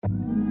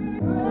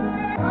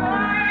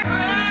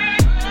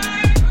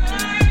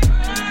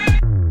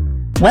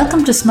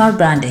Welcome to Smart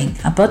Branding,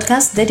 a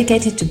podcast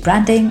dedicated to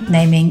branding,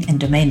 naming, and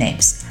domain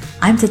names.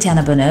 I'm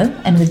Tatiana Bonneau,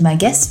 and with my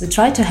guests, we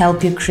try to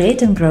help you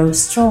create and grow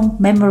strong,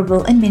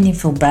 memorable, and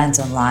meaningful brands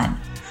online.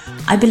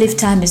 I believe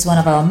time is one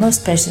of our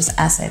most precious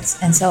assets,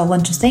 and so I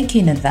want to thank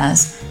you in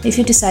advance if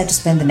you decide to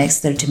spend the next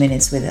 30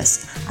 minutes with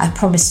us. I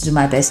promise to do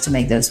my best to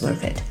make those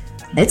worth it.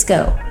 Let's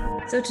go.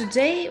 So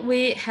today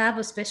we have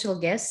a special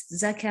guest,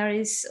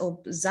 Zacharias, or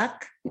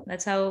Zach.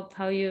 That's how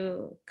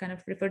you kind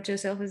of refer to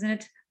yourself, isn't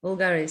it?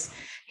 Voulgaris.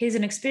 He's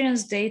an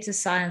experienced data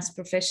science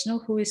professional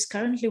who is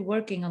currently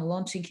working on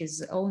launching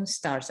his own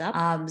startup.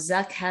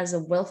 Zach has a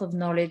wealth of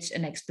knowledge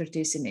and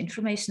expertise in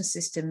information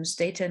systems,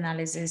 data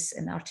analysis,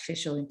 and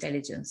artificial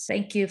intelligence.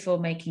 Thank you for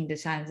making the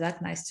time,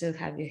 Zach. Nice to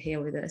have you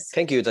here with us.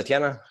 Thank you,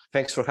 Tatiana.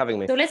 Thanks for having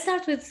me. So let's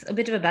start with a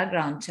bit of a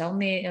background. Tell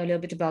me a little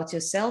bit about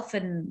yourself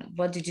and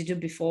what did you do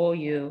before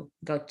you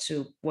got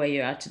to where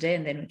you are today,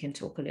 and then we can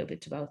talk a little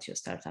bit about your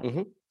startup.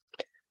 Mm-hmm.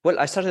 Well,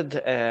 I started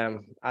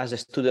as a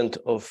student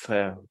of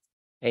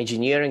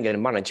engineering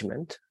and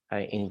management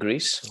in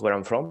Greece, where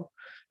I'm from.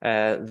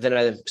 Then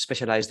I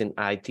specialized in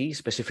IT,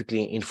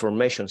 specifically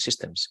information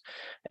systems,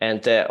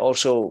 and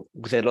also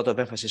with a lot of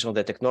emphasis on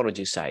the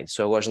technology side.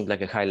 So I wasn't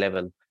like a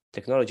high-level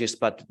technologist,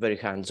 but very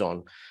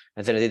hands-on.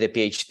 And then I did a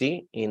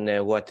PhD in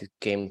what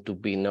came to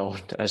be known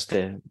as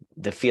the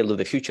field of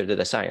the future,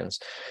 data science,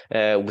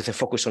 with a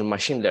focus on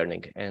machine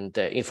learning and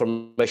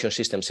information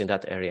systems in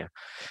that area.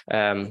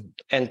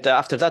 And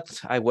after that,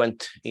 I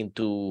went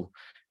into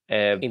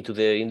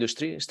the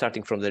industry,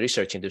 starting from the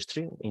research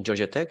industry in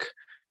Georgia Tech,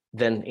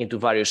 then into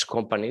various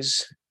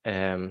companies.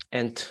 And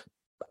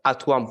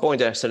at one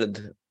point, I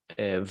started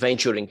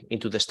venturing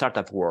into the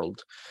startup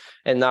world.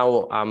 And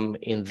now I'm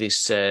in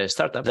this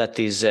startup that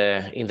is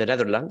in the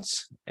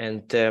Netherlands.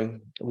 And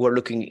we're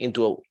looking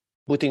into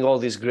putting all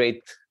these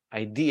great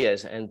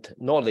ideas and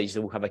knowledge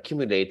that we have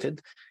accumulated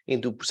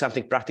into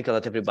something practical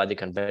that everybody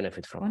can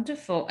benefit from.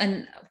 Wonderful.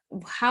 And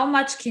how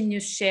much can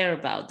you share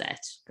about that?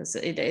 Because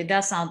it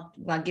does sound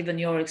like, given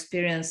your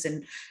experience,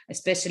 and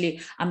especially,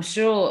 I'm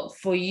sure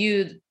for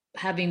you,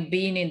 having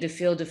been in the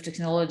field of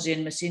technology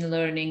and machine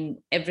learning,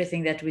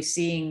 everything that we're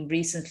seeing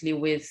recently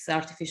with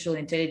artificial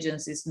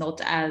intelligence is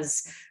not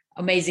as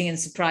amazing and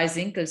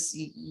surprising because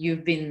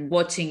you've been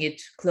watching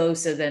it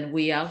closer than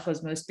we are,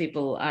 because most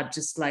people are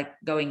just like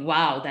going,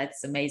 wow,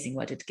 that's amazing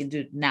what it can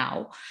do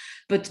now.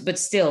 But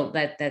still,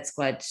 that's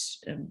quite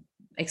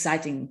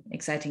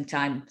exciting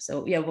time.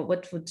 So yeah,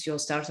 what would your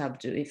startup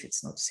do, if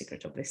it's not a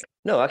secret, obviously?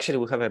 No, actually,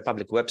 we have a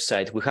public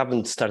website. We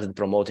haven't started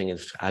promoting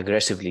it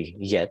aggressively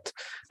yet,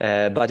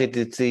 but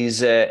it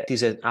is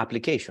an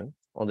application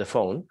on the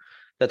phone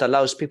that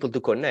allows people to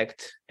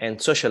connect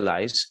and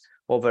socialize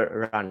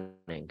over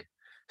running.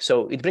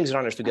 So it brings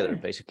runners together,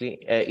 basically,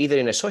 either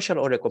in a social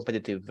or a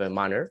competitive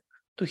manner,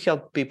 to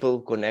help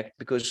people connect,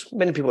 because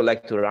many people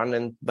like to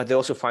run, but they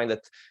also find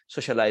that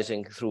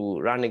socializing through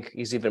running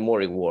is even more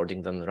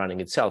rewarding than running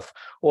itself,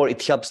 or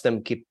it helps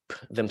them keep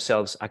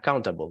themselves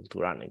accountable to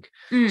running.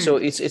 So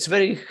it's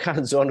very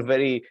hands-on,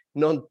 very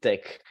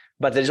non-tech,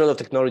 but there's a lot of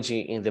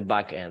technology in the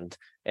back end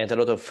and a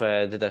lot of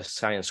data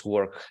science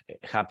work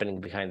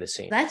happening behind the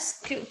scenes.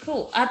 That's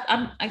cool.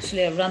 I'm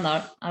actually a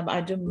runner.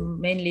 I do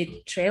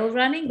mainly trail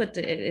running, but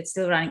it's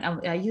still running.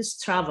 I use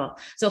Strava.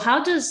 So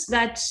how does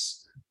that...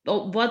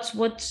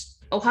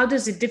 how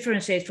does it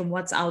differentiate from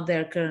what's out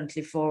there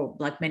currently for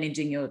like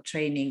managing your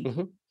training?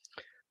 Mm-hmm.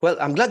 Well,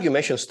 I'm glad you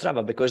mentioned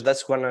Strava, because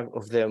that's one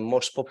of the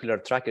most popular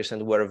trackers,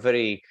 and we're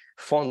very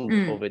fond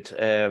of it.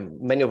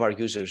 Many of our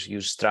users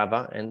use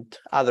Strava and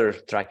other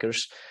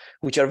trackers,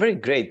 which are very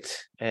great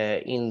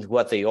in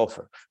what they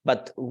offer.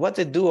 But what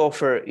they do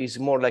offer is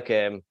more like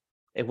a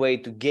way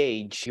to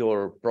gauge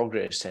your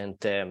progress and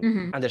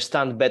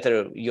understand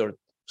better your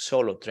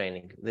solo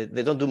training.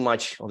 They don't do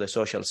much on the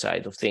social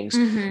side of things.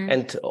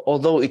 And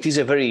although it is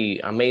a very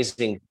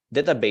amazing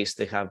database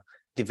they have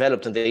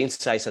developed, and the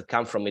insights that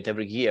come from it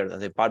every year that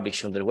they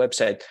publish on their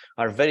website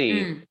are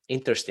very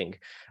interesting,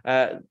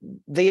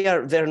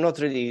 they're not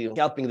really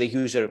helping the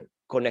user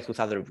connect with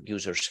other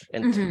users.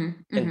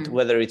 And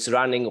whether it's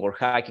running or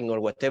hiking or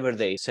whatever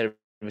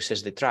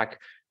services they track,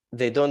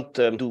 they don't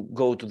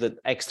go to the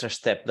extra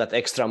step, that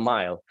extra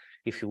mile,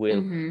 if you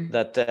will,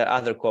 that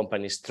other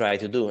companies try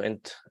to do. And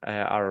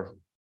our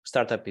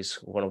startup is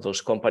one of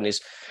those companies.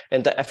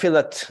 And I feel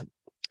that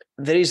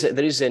there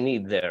is a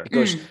need there,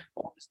 because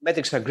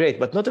metrics are great,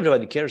 but not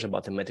everybody cares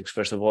about the metrics,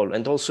 first of all.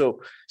 And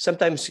also,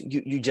 sometimes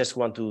you just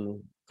want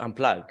to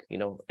unplug,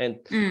 and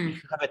if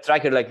you have a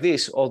tracker like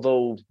this,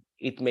 although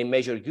it may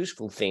measure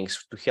useful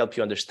things to help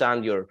you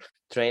understand your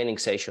training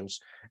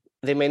sessions,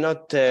 they may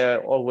not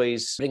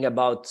always bring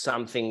about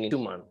something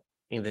human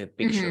in the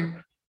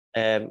picture.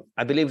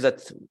 I believe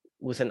that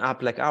with an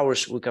app like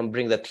ours, we can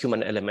bring that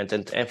human element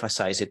and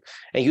emphasize it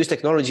and use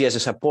technology as a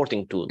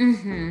supporting tool.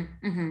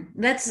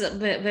 That's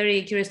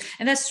very curious.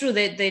 And that's true.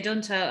 They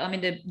don't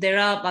have, there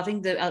are, I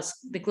think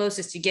the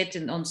closest you get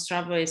on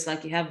Strava is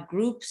like you have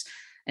groups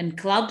and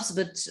clubs,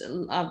 but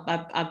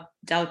I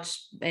doubt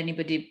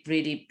anybody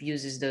really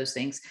uses those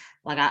things.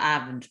 Like I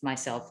haven't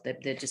myself,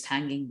 they're just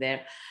hanging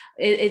there.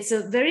 It's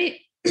a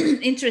very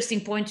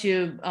interesting point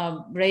you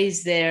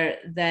raised there,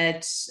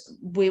 that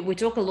we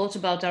talk a lot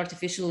about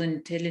artificial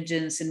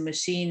intelligence and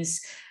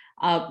machines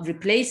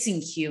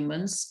replacing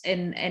humans,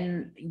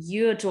 and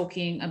you're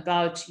talking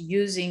about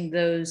using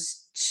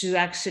those to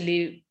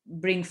actually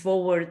bring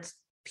forward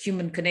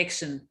human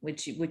connection,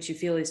 which you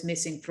feel is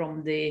missing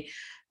from the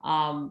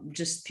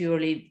just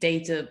purely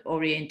data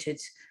oriented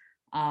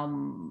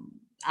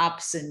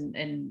apps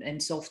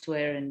and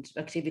software and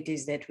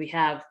activities that we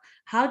have.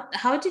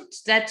 How did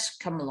that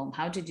come along?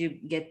 How did you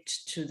get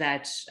to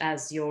that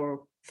as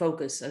your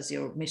focus, as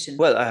your mission?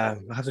 Well, I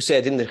have to say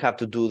I didn't have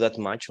to do that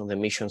much on the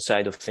mission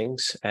side of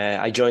things.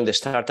 I joined the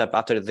startup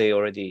after they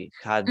already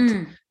had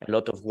a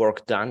lot of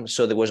work done.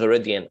 So there was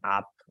already an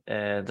app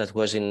that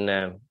was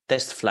in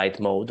test flight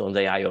mode on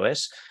the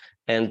iOS,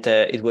 and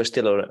it was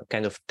still a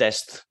kind of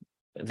test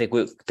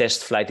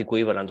flight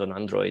equivalent on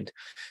Android.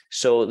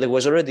 So there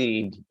was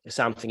already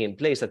something in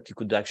place that you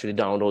could actually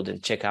download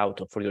and check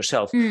out for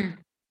yourself.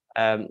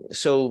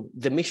 So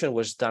the mission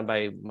was done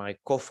by my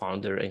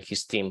co-founder and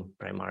his team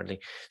primarily.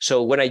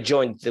 So when I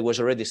joined, there was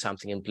already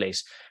something in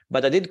place,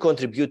 but I did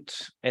contribute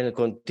and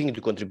continue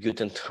to contribute,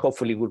 and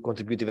hopefully will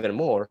contribute even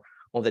more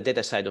on the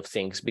data side of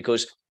things,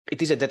 because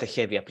it is a data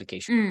heavy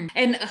application.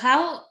 And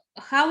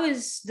how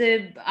is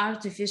the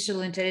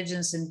artificial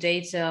intelligence and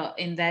data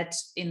in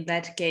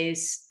that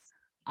case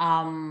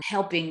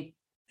helping,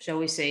 shall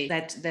we say,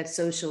 that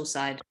social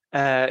side?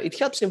 It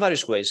helps in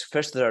various ways.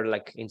 First, there are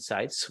like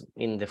insights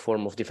in the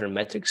form of different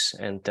metrics,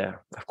 and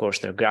of course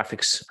there are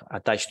graphics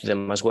attached to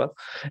them as well,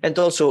 and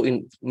also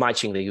in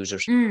matching the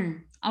users.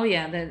 Oh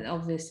yeah, that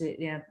obviously,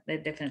 yeah,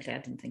 that definitely. I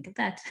didn't think of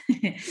that.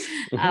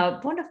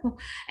 Wonderful.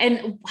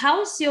 And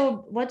what's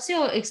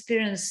your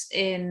experience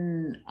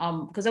in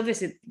because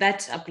obviously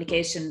that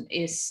application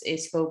is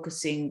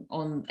focusing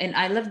on, and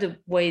I love the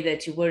way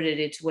that you worded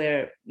it,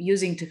 where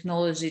using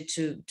technology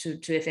to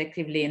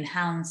effectively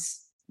enhance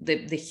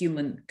the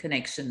human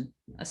connection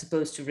as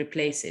opposed to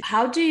replace it.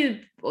 How do you,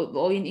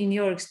 or in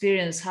your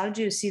experience, how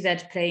do you see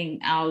that playing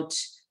out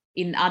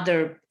in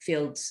other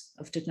fields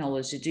of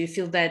technology? Do you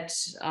feel that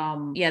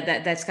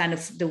that's kind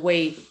of the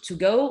way to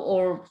go,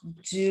 or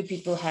do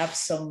people have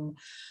some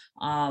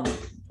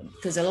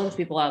because a lot of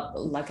people are,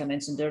 like I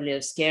mentioned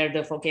earlier, scared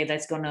of, okay,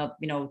 that's gonna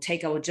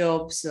take our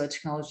jobs, so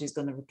technology is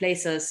gonna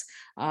replace us,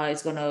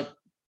 it's gonna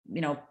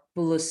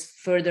pull us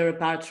further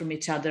apart from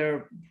each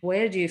other.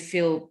 Where do you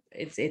feel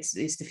it's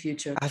the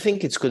future? I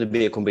think it's going to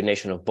be a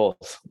combination of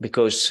both,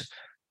 because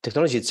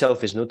technology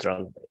itself is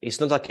neutral. It's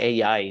not like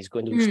AI is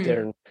going to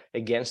turn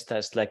against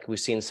us like we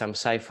see in some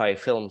sci-fi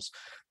films.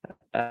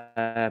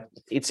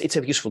 It's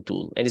a useful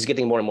tool, and it's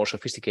getting more and more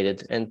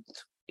sophisticated, and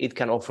it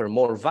can offer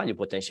more value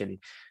potentially.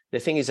 The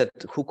thing is that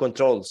who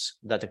controls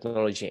that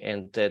technology,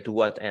 and to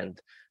what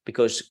end?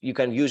 Because you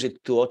can use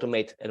it to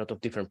automate a lot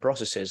of different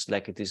processes,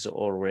 like it is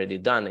already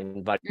done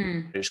in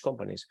various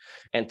companies,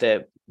 and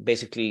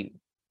basically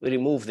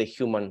remove the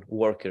human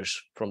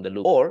workers from the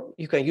loop. Or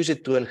you can use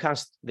it to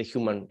enhance the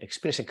human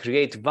experience and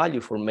create value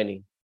for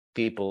many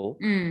people,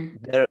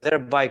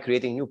 thereby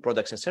creating new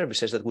products and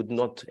services that would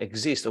not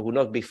exist or would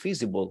not be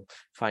feasible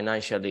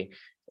financially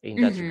in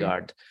that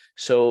regard.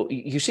 So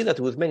you see that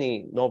with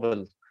many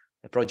novel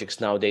projects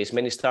nowadays,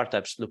 many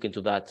startups look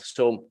into that.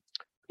 So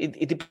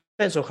it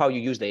depends on how you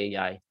use the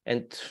AI,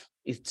 and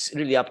it's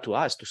really up to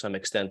us to some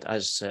extent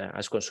as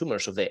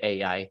consumers of the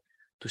AI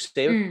to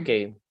say,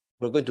 okay,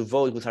 we're going to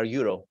vote with our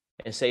euro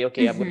and say,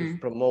 okay, I'm going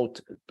to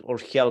promote or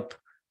help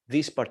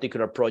this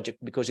particular project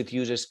because it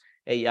uses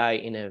AI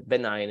in a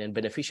benign and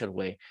beneficial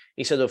way,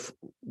 instead of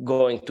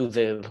going to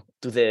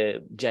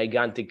the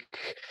gigantic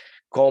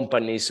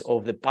companies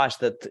of the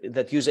past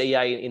that use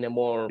AI in a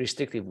more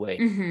restrictive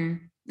way.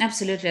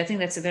 Absolutely. I think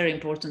that's a very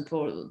important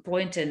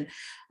point, and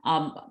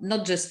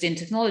not just in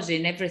technology,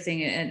 in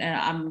everything. And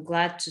I'm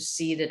glad to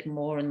see that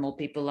more and more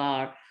people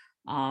are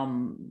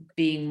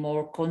being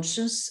more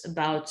conscious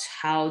about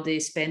how they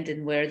spend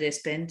and where they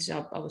spend.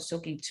 I was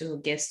talking to a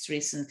guest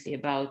recently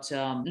about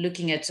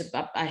looking at,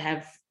 I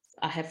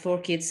have 4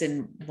 kids,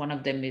 and one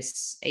of them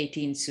is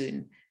 18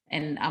 soon.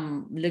 And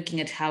I'm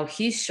looking at how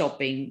he's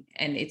shopping,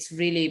 and it's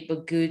really a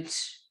good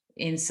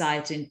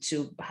insight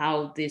into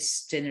how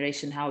this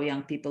generation, how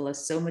young people are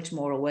so much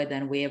more aware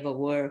than we ever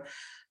were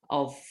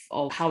of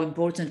how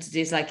important it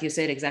is. Like you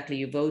said, exactly,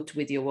 you vote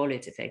with your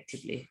wallet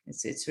effectively.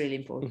 It's really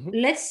important.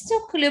 Let's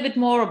talk a little bit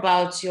more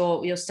about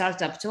your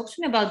startup. Talk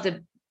to me about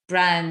the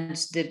brand,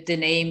 the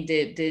name,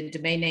 the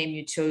domain name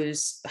you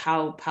chose.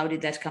 How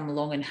did that come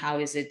along, and how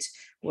is it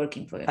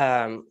working for you?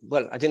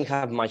 Well, I didn't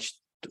have much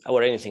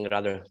or anything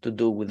rather to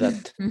do with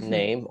that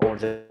name or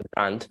the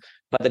brand,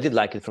 but I did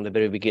like it from the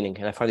very beginning,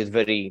 and I found it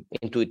very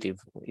intuitive.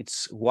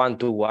 It's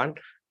One2One,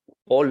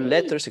 all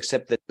letters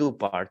except the 2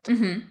 part.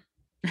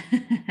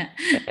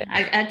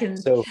 I can.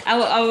 So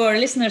our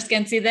listeners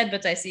can see that,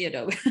 but I see it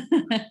over.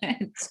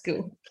 It's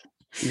cool.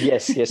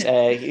 Yes. You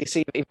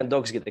see, even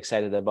dogs get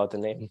excited about the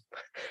name.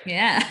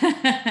 Yeah,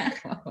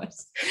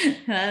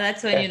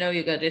 that's when you know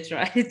you got it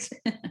right.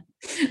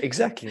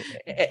 Exactly.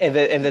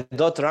 And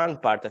the .run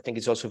part, I think,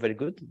 is also very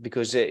good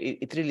because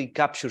it really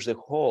captures the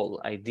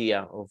whole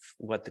idea of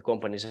what the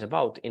company is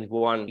about in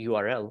one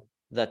URL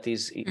that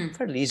is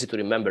fairly easy to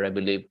remember, I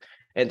believe.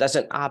 And as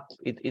an app,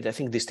 it I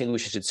think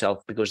distinguishes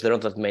itself because there are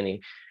not that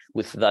many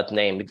with that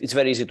name. It's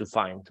very easy to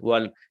find.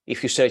 Well,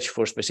 if you search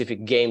for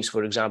specific games,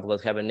 for example,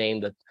 that have a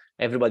name that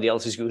everybody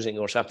else is using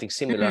or something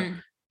similar,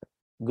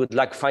 good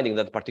luck finding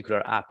that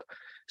particular app.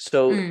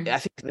 So I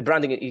think the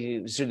branding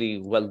is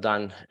really well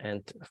done,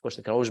 and of course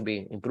there can always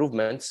be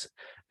improvements,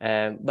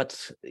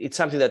 but it's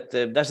something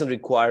that doesn't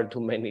require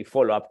too many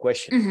follow-up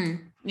questions.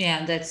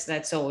 Yeah,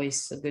 that's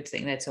always a good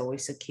thing. That's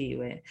always a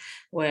key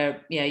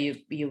where yeah,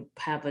 you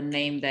have a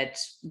name that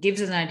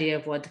gives an idea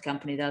of what the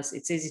company does.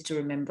 It's easy to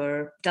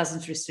remember,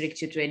 doesn't restrict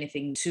you to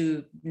anything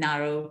too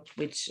narrow,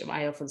 which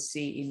I often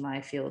see in my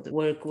field of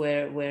work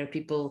where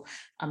people,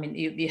 I mean,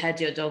 you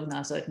had your dog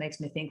now, so it makes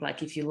me think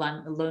like if you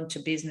launch a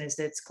business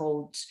that's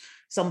called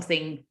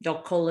something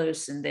dog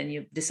collars and then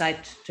you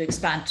decide to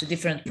expand to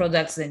different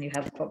products, then you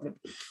have a problem.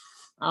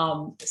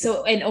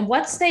 So, and on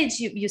what stage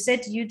you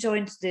said you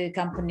joined the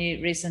company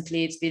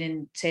recently? It's been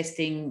in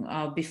testing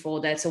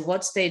before that. So,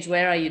 what stage?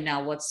 Where are you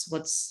now? What's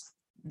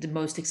the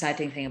most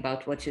exciting thing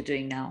about what you're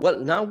doing now? Well,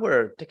 now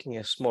we're taking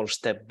a small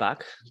step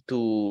back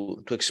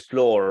to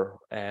explore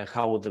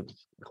how the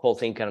whole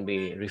thing can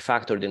be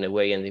refactored in a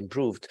way and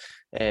improved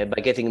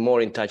by getting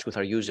more in touch with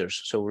our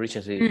users. So, we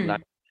recently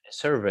launched a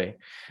survey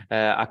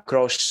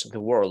across the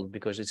world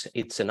because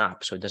it's an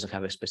app, so it doesn't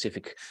have a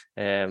specific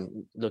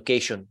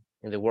location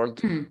in the world.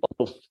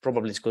 Although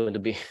probably it's going to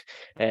be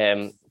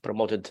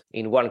promoted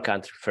in one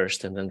country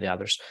first and then the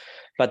others.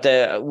 But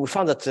we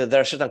found that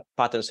there are certain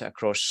patterns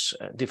across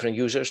different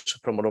users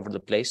from all over the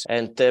place.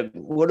 And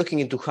we're looking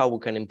into how we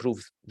can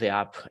improve the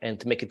app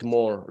and make it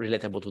more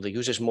relatable to the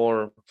users,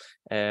 more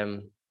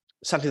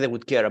something they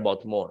would care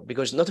about more.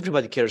 Because not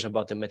everybody cares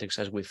about the metrics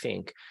as we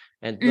think.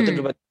 And not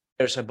everybody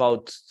cares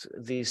about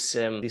this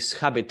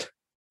habit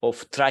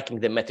of tracking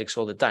the metrics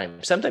all the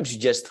time. Sometimes you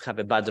just have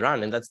a bad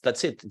run and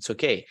that's it. It's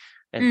okay.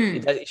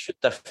 And it should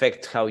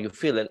affect how you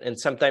feel. And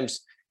sometimes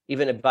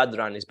even a bad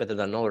run is better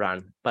than no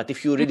run. But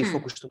if you really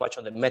focus too much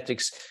on the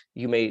metrics,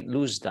 you may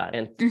lose that.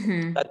 And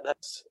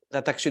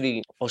that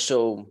actually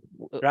also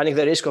running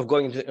the risk of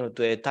going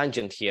to a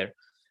tangent here.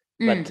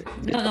 But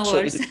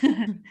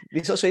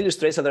this also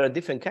illustrates that there are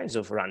different kinds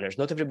of runners.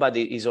 Not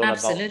everybody is all about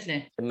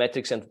the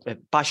metrics and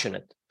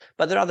passionate.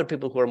 But there are other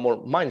people who are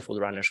more mindful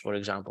runners, for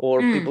example,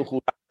 or people who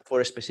run for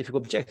a specific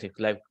objective,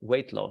 like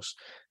weight loss.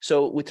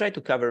 So we try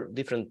to cover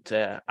different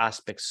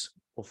aspects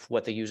of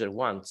what the user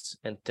wants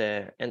and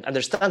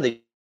understand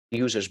the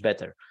users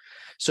better.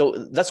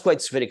 So that's why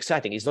it's very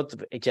exciting. It's not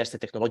just a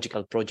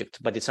technological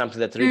project, but it's something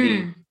that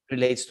really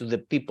relates to the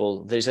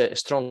people. There's a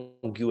strong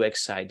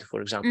UX side,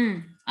 for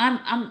example.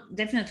 I'm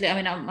definitely. I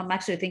mean, I'm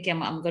actually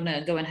thinking I'm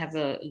gonna go and have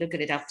a look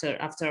at it after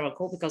our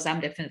call because I'm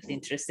definitely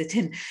interested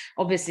in.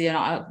 Obviously,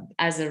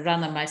 as a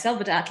runner myself,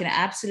 but I can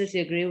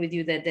absolutely agree with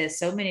you that there's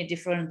so many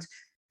different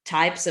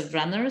types of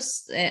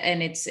runners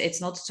and it's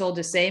not at all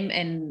the same,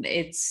 and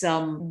it's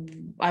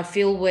I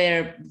feel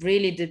where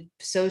really the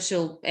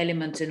social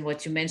element and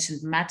what you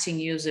mentioned, matching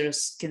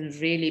users, can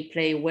really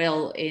play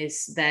well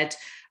is that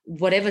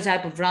whatever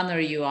type of runner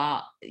you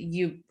are,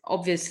 you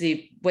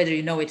obviously, whether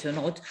you know it or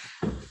not,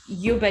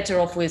 you're better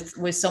off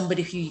with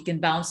somebody who you can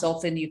bounce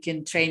off and you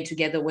can train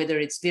together, whether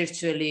it's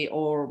virtually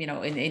or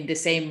in the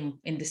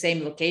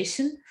same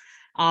location,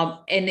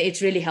 and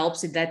it really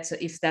helps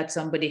if that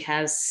somebody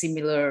has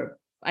similar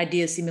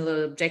ideas,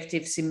 similar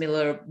objectives,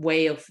 similar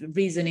way of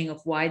reasoning of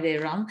why they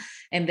run.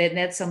 And then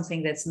that's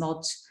something that's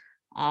not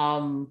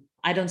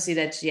I don't see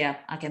that.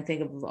 I can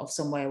think of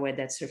somewhere where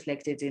that's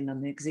reflected in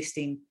an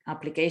existing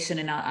application.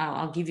 And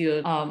I'll give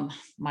you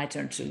my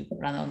turn to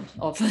run on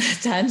off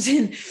at times,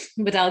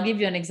 but I'll give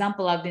you an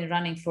example. I've been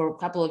running for a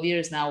couple of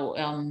years now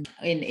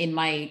in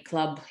my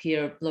club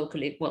here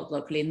locally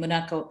in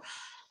Monaco,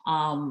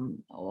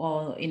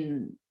 or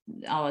in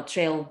our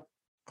trail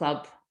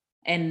club.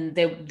 And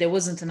there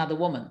wasn't another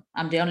woman.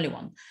 I'm the only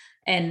one.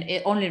 And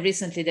only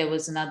recently there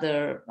was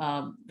another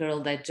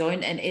girl that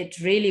joined, and it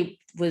really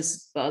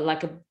was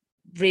like a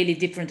really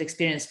different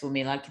experience for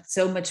me. Like, it's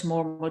so much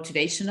more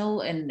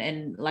motivational,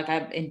 and like I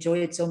enjoy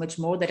it so much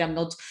more that I'm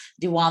not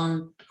the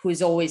one who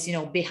is always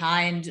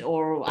behind,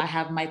 or I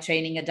have my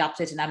training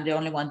adapted and I'm the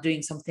only one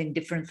doing something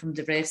different from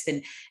the rest.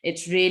 And it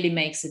really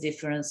makes a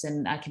difference.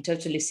 And I can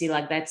totally see,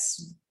 like,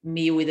 that's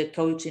me with a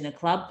coach in a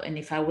club, and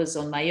if I was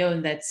on my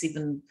own, that's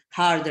even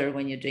harder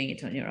when you're doing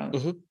it on your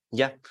own.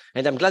 Yeah,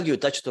 and I'm glad you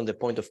touched on the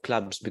point of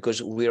clubs, because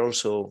we're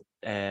also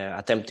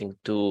attempting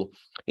to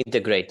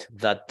integrate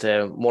that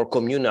more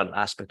communal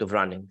aspect of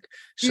running.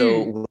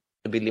 So we'll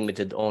be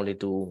limited only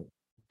to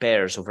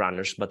pairs of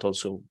runners, but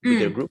also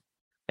bigger group.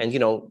 And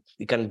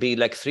it can be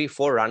like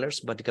 3-4 runners,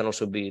 but it can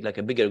also be like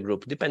a bigger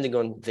group depending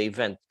on the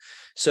event.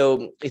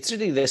 So it's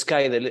really the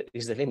sky that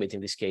is the limit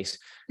in this case.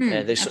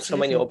 There's so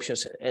many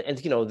options, and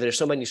there's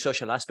so many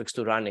social aspects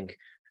to running.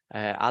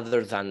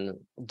 other than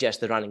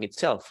just the running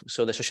itself.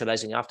 So the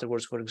socializing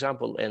afterwards, for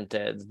example, and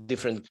the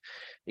different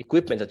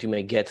equipment that you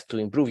may get to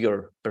improve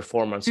your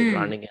performance in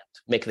running and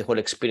make the whole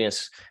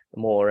experience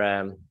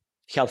more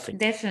healthy.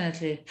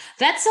 Definitely.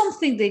 That's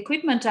something, the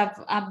equipment,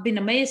 I've been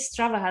amazed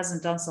Strava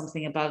hasn't done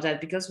something about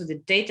that, because with the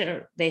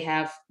data they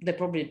have, they're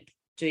probably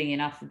doing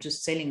enough of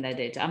just selling that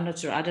data. I'm not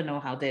sure. I don't know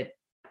how they're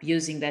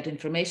using that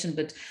information,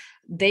 but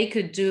they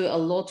could do a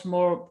lot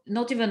more,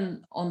 not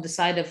even on the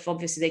side of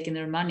obviously they can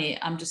earn money.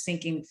 I'm just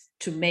thinking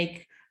to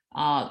make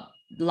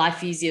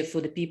life easier for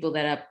the people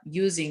that are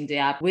using the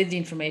app, with the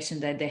information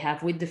that they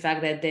have, with the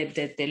fact that they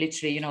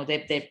literally,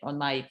 they on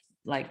my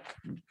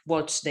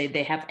watch,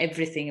 they have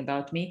everything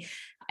about me,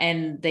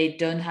 and they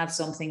don't have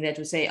something that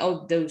would say,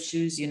 oh, those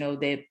shoes,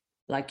 they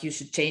like, you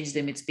should change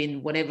them. It's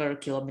been whatever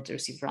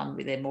kilometers you've run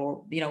with them,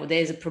 or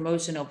there's a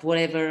promotion of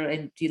whatever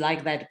and you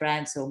like that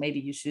brand, so maybe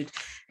you should.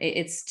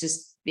 It's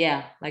just,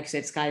 like I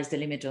said, sky's the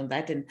limit on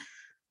that, and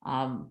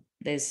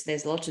there's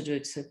a lot to do.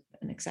 It's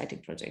an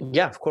exciting project.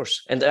 Yeah, of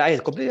course. And I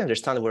completely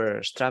understand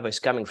where Strava is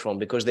coming from,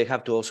 because they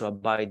have to also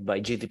abide by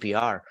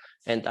GDPR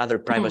and other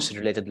privacy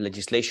related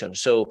legislation.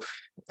 So,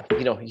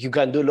 you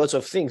can do lots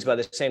of things, but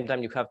at the same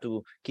time, you have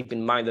to keep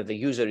in mind that the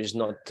user is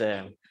not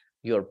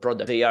your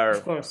product. They are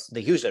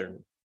the user,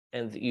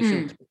 and you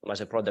should treat them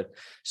as a product.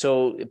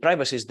 So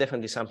privacy is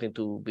definitely something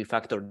to be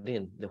factored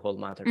in the whole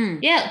matter.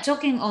 Yeah,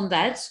 talking on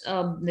that,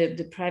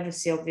 the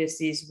privacy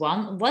obviously is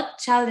one. What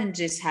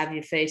challenges have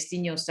you faced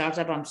in your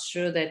startup? I'm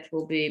sure that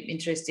will be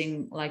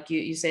interesting. Like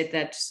you said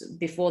that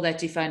before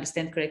that, if I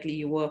understand correctly,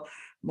 you were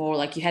more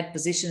like you had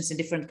positions in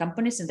different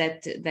companies, and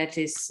that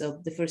is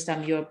the first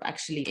time you're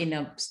actually in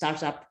a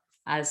startup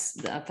as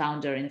a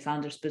founder, in a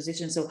founder's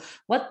position. So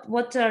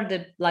what are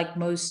the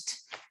most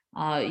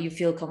you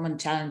feel common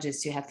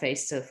challenges you have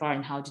faced so far,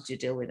 and how did you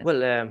deal with them?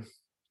 Well,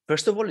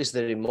 first of all, is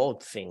the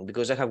remote thing,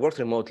 because I have worked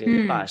remotely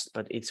in the past,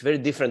 but it's very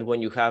different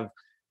when you have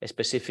a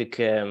specific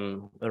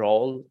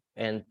role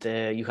and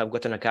you have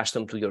gotten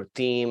accustomed to your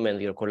team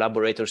and your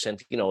collaborators. And,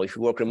 if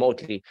you work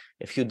remotely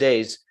a few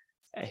days,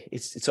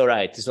 it's all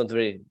right. It's not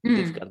very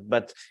difficult.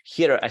 But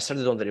here I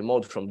started on the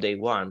remote from day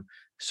one.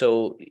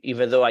 So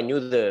even though I knew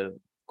the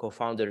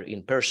co-founder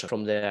in person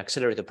from the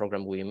accelerator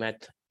program we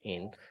met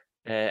in,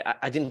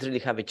 I didn't really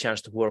have a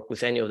chance to work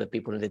with any of the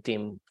people in the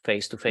team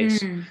face to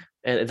face,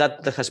 and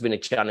that has been a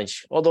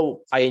challenge.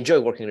 Although I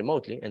enjoy working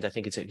remotely, and I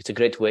think it's a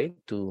great way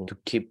to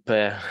keep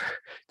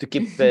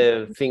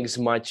things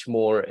much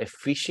more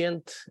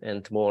efficient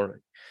and more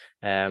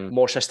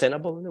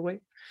sustainable in a way.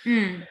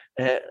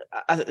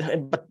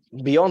 But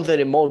beyond the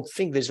remote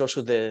thing, there's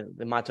also the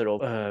matter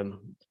of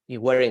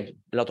wearing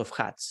a lot of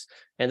hats,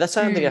 and that's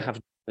something I have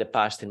done in the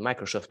past in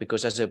Microsoft,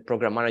 because as a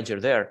program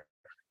manager there,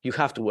 you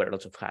have to wear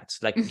lots of hats.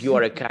 Like you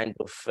are a kind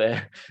of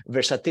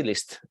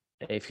versatilist,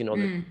 if you know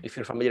if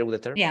you're familiar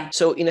with the term. Yeah.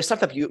 So in a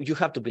startup, you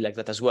have to be like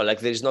that as well.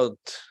 Like it's not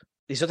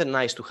a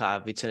nice to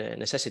have; it's a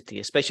necessity,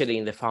 especially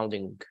in the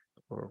founding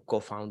or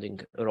co-founding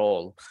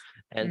role.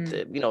 And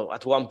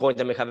at one point,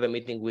 I may have a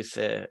meeting with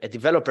a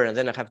developer, and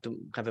then I have to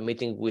have a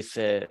meeting with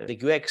the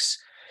UX,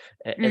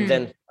 and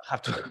then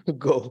have to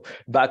go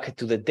back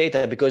to the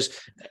data, because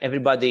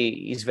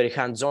everybody is very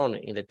hands-on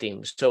in the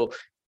team. So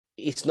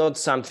it's not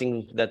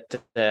something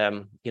that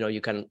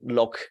you can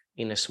lock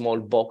in a small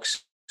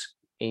box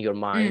in your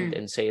mind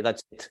and say,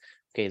 that's it.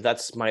 Okay,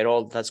 that's my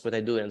role. That's what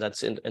I do,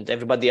 and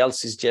everybody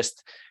else is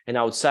just an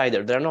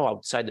outsider. There are no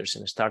outsiders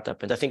in a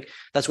startup, and I think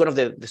that's one of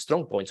the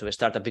strong points of a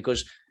startup,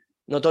 because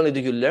not only do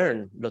you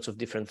learn lots of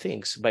different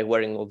things by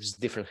wearing all these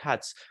different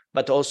hats,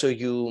 but also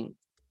you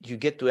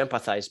get to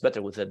empathize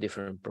better with the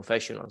different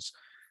professionals.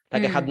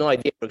 Like I had no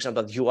idea, for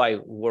example, that UI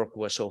work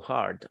was so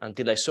hard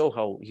until I saw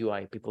how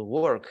UI people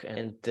work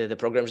and the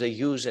programs they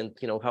use, and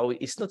how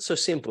it's not so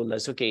simple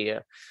as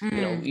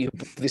you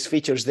put these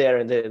features there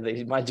and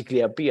they magically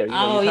appear.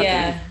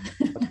 Yeah.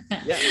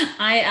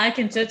 I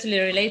can totally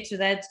relate to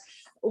that.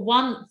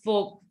 One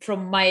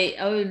from my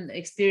own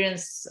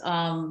experience,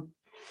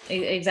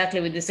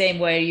 exactly with the same,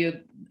 where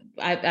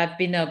I've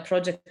been a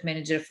project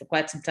manager for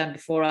quite some time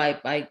before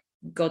I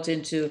got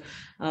into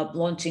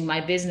launching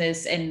my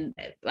business, and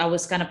I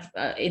was kind of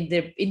in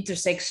the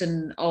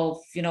intersection of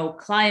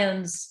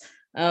clients,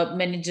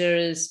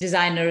 managers,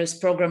 designers,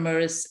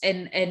 programmers,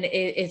 and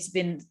it's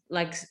been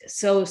like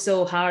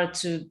so hard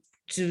to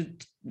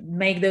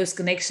make those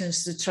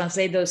connections, to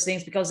translate those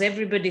things, because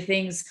everybody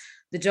thinks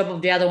the job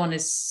of the other one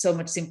is so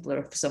much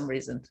simpler for some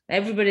reason.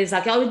 Everybody's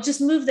like, oh,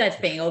 just move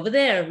that thing over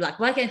there. Like,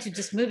 why can't you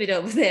just move it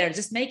over there?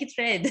 Just make it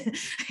red,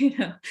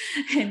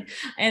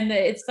 And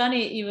it's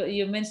funny,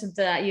 you mentioned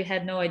that you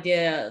had no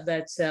idea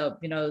that,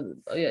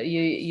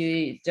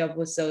 your job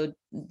was so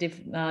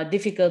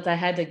difficult. I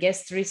had a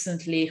guest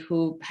recently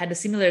who had a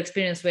similar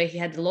experience, where he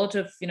had a lot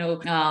of,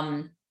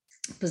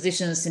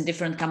 positions in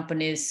different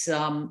companies.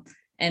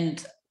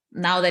 And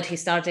now that he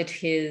started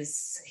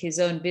his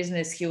own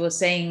business, he was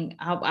saying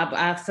how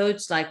I thought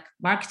like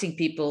marketing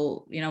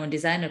people, and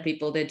designer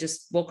people, they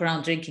just walk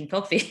around drinking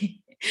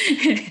coffee.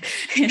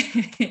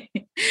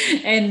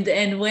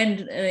 and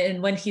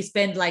when he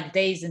spent like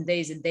days and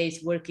days and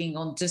days working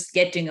on just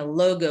getting a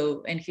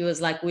logo, and he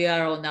was like, we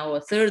are on our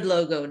third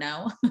logo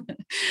now.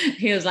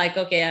 He was like,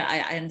 okay,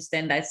 I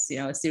understand that's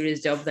a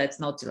serious job. That's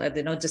not,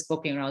 they're not just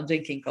walking around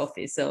drinking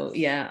coffee. So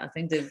yeah, I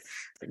think the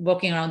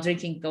walking around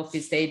drinking coffee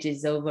stage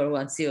is over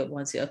once you're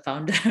a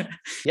founder.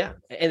 Yeah,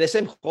 and the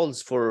same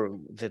holds for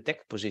the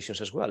tech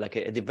positions as well. Like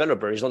a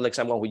developer is not like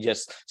someone who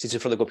just sits in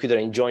front of the computer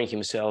enjoying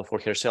himself or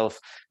herself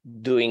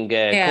doing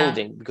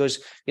coding, because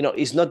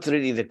it's not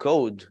really the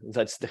code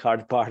that's the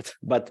hard part,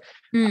 but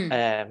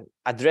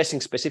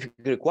addressing specific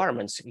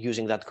requirements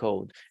using that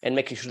code and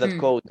making sure that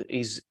code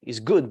is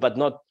good but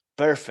not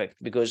perfect.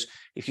 Because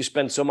if you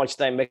spend so much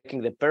time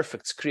making the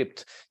perfect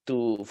script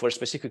for a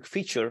specific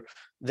feature,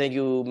 then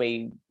you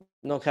may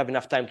not have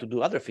enough time to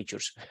do other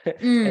features.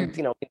 And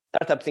in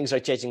startup, things are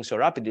changing so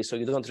rapidly, so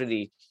you don't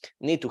really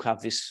need to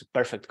have this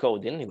perfect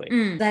code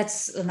anyway.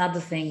 That's another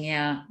thing,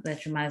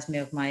 that reminds me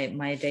of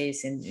my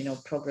days in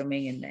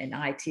programming and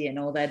IT and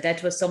all that.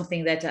 That was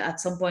something that at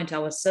some point I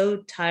was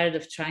so tired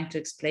of trying to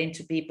explain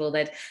to people,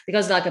 that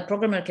because like a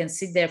programmer can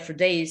sit there for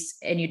days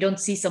and you don't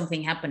see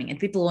something happening, and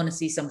people want to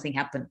see something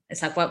happen.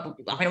 It's like,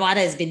 what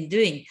has been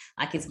doing?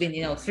 Like, it's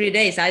been 3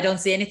 days, I don't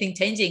see anything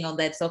changing on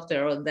that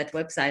software or on that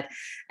website.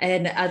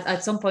 And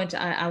at some point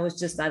I was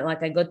just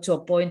like, I got to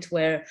a point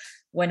where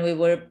when we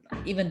were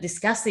even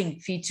discussing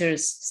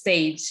features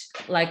stage,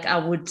 like I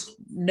would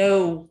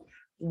know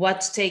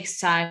what takes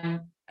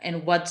time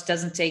and what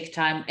doesn't take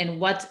time, and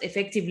what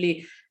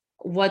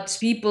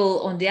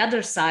people on the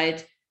other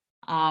side,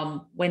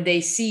 when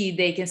they see,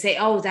 they can say,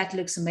 oh, that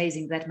looks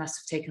amazing, that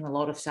must have taken a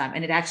lot of time.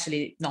 And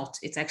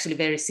it's actually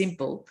very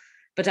simple.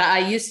 But I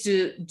used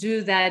to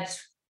do that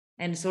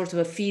and sort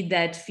of feed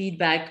that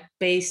feedback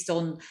based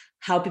on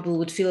how people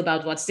would feel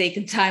about what's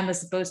taken time,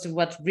 as opposed to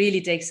what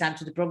really takes time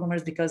to the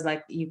programmers, because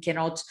like you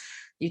cannot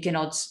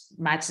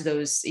match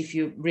those if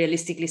you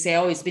realistically say,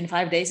 oh, it's been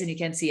 5 days and you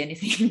can't see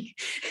anything.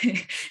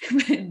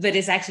 But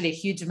it's actually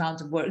a huge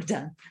amount of work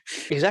done.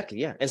 Exactly,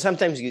 yeah. And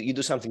sometimes you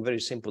do something very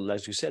simple,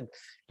 as you said.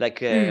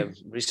 Like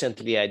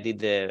recently I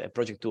did a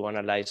project to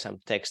analyze some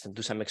text and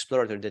do some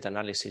exploratory data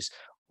analysis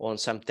on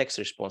some text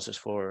responses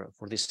for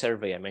this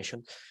survey I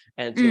mentioned.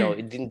 And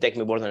it didn't take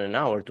me more than an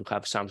hour to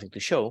have something to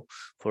show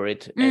for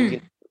it.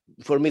 And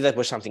for me, that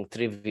was something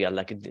trivial.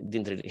 Like, it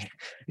didn't really,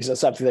 it's not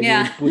something that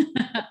you would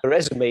put on a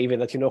resume, even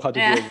that you know how to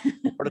do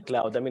a word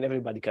cloud. I mean,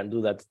 everybody can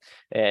do that,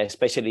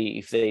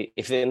 especially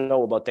if they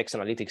know about text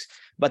analytics.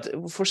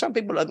 But for some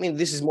people, I mean,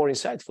 this is more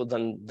insightful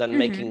than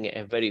making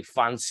a very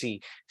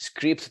fancy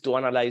script to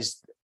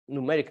analyze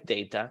numeric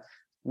data,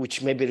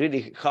 which may be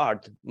really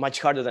hard,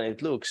 much harder than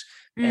it looks.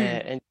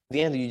 And in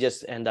the end, you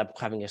just end up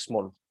having a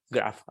small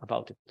graph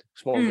about it,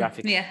 small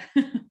graphic.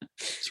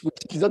 Which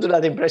is not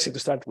that impressive to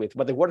start with,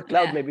 but the word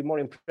cloud may be more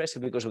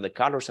impressive because of the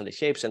colors and the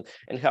shapes and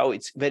how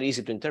it's very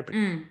easy to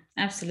interpret.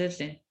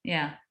 Absolutely.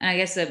 Yeah. And I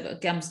guess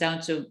it comes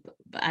down to,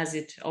 as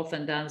it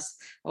often does,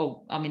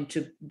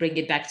 to bring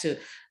it back to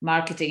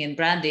marketing and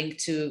branding,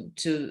 to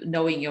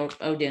knowing your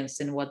audience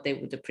and what they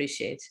would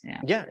appreciate.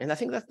 Yeah. And I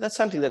think that's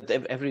something that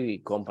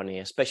every company,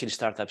 especially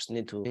startups,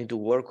 need to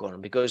work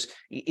on, because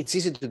it's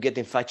easy to get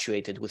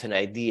infatuated with an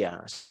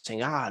idea,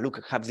 saying, look,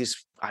 I have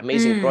this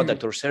amazing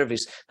product or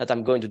service that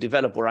I'm going to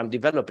develop or I'm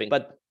developing.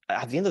 But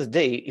at the end of the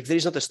day, if there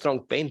is not a strong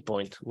pain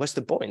point, what's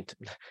the point?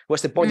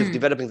 What's the point of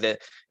developing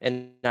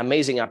an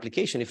amazing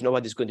application if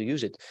nobody's going to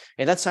use it?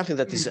 And that's something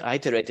that is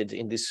iterated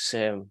in this,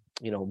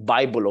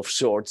 Bible of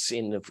sorts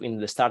in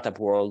the startup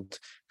world,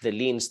 the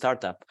lean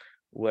startup,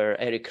 where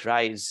Eric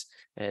Ries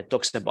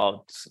talks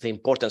about the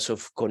importance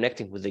of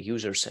connecting with the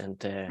users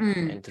and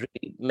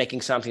really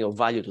making something of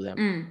value to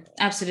them.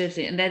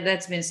 Absolutely. And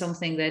that's been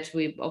something that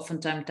we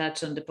oftentimes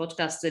touch on the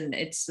podcast. And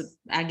it's,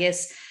 I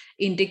guess,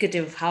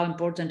 indicative of how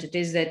important it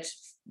is that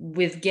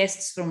with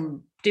guests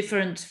from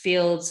different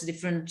fields,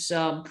 different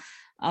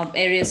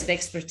areas of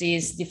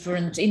expertise,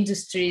 different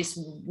industries,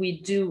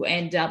 we do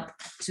end up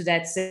to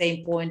that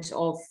same point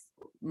of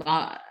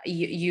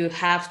you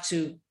have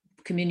to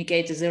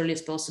communicate as early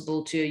as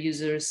possible to your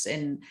users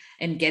and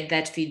get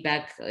that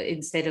feedback,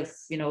 instead of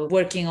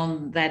working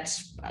on that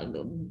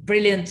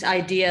brilliant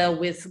idea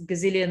with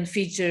gazillion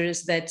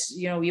features that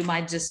you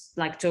might just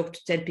like talk to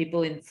 10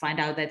 people and find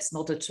out that's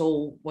not at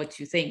all what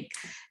you think.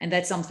 And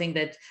that's something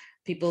that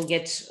people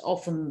get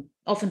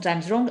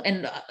oftentimes wrong.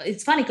 And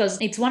it's funny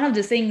because it's one of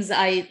the things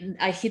I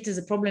hit as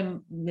a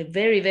problem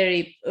very,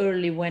 very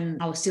early, when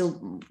I was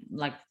still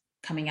like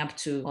coming up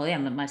to,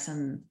 my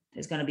son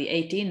is going to be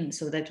 18.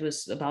 So that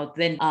was about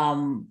then,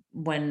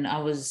 when I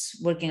was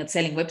working at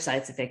selling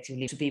websites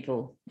effectively to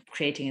people,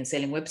 creating and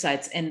selling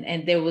websites.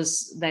 And there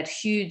was that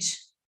huge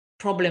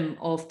problem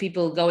of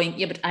people going,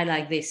 but I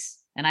like this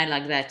and I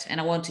like that and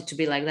I want it to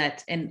be like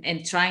that,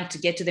 and trying to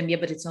get to them,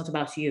 but it's not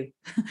about you.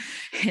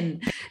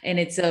 and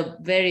it's a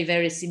very,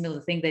 very similar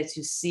thing that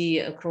you see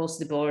across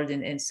the board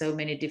in so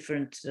many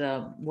different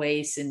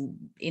ways and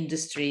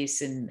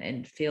industries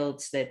and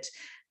fields, that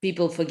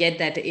people forget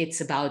that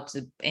it's about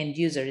the end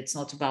user. It's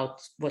not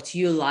about what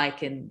you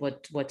like and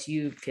what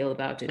you feel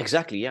about it.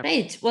 Exactly, yeah.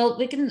 Great. Well,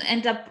 we can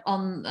end up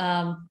on,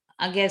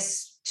 I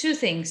guess, two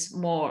things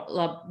more.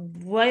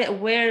 Where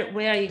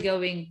are you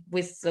going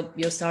with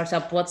your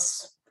startup?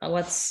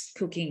 What's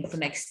cooking for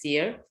next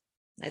year?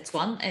 That's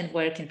one. And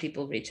where can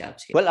people reach out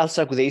to you? Well, I'll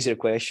start with the easier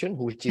question,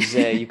 which is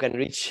you can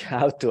reach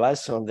out to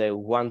us on the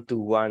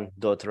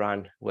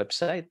one2one.run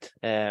website.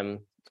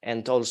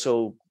 And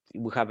also,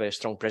 we have a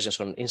strong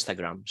presence on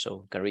Instagram, so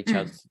you can reach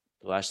out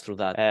to us through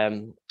that.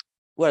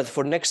 Well,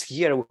 for next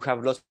year, we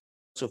have lots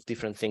of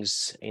different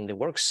things in the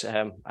works.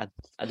 I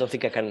don't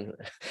think I can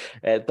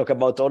talk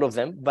about all of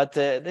them, but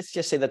let's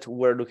just say that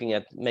we're looking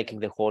at making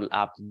the whole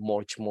app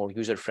much more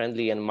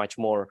user-friendly and much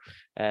more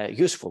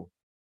useful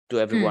to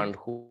everyone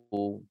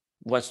who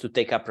wants to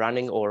take up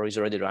running or is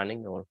already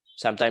running, or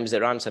sometimes they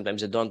run,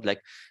 sometimes they don't,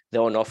 like the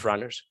on-off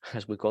runners,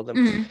 as we call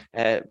them,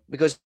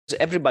 because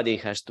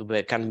everybody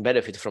can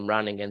benefit from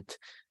running. And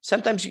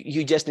sometimes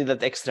you just need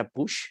that extra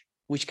push,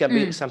 which can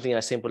be something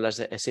as simple as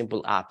a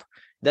simple app.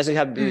 It doesn't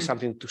have to be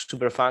something too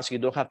super fancy. You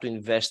don't have to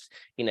invest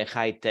in a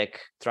high-tech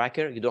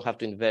tracker. You don't have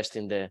to invest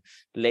in the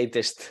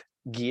latest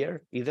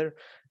gear either.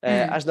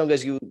 As long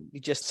as you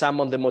just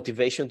summon the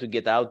motivation to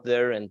get out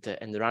there and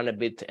run a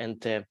bit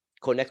and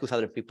connect with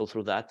other people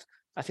through that,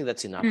 I think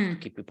that's enough to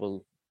keep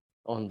people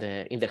in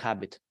the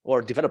habit,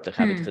 or develop the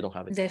habit if they don't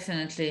have it.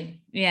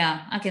 Definitely.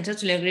 Yeah, I can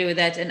totally agree with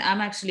that. And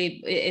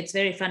it's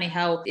very funny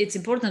how it's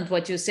important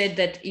what you said,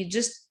 that you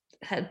just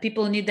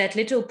people need that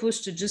little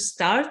push to just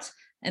start.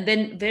 And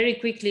then very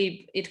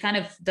quickly, it kind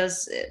of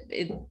does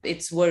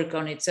its work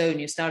on its own.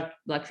 You start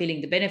like feeling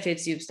the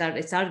benefits. It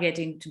start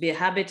getting to be a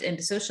habit, and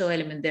the social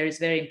element there is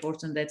very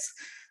important. That's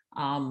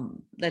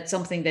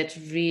something that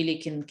really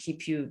can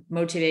keep you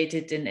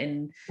motivated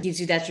and gives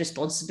you that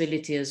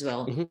responsibility as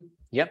well.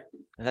 Yep,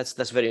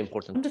 that's very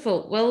important.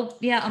 Wonderful. Well,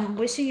 yeah, I'm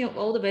wishing you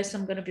all the best.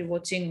 I'm going to be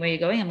watching where you're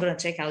going. I'm going to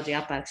check out the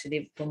app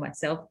actually for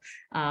myself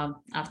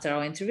after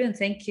our interview. And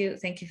thank you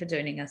for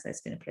joining us.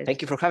 It's been a pleasure.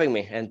 Thank you for having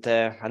me, and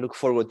I look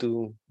forward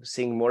to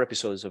seeing more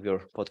episodes of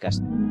your podcast.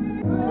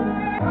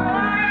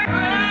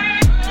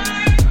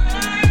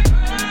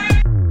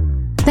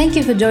 Thank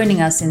you for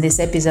joining us in this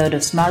episode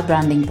of Smart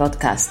Branding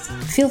Podcast.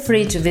 Feel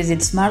free to visit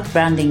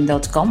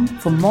smartbranding.com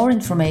for more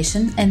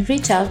information and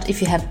reach out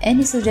if you have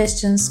any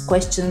suggestions,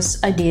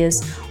 questions,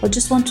 ideas, or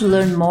just want to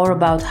learn more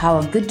about how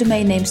a good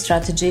domain name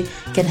strategy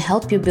can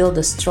help you build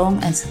a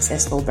strong and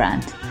successful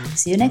brand.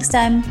 See you next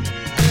time.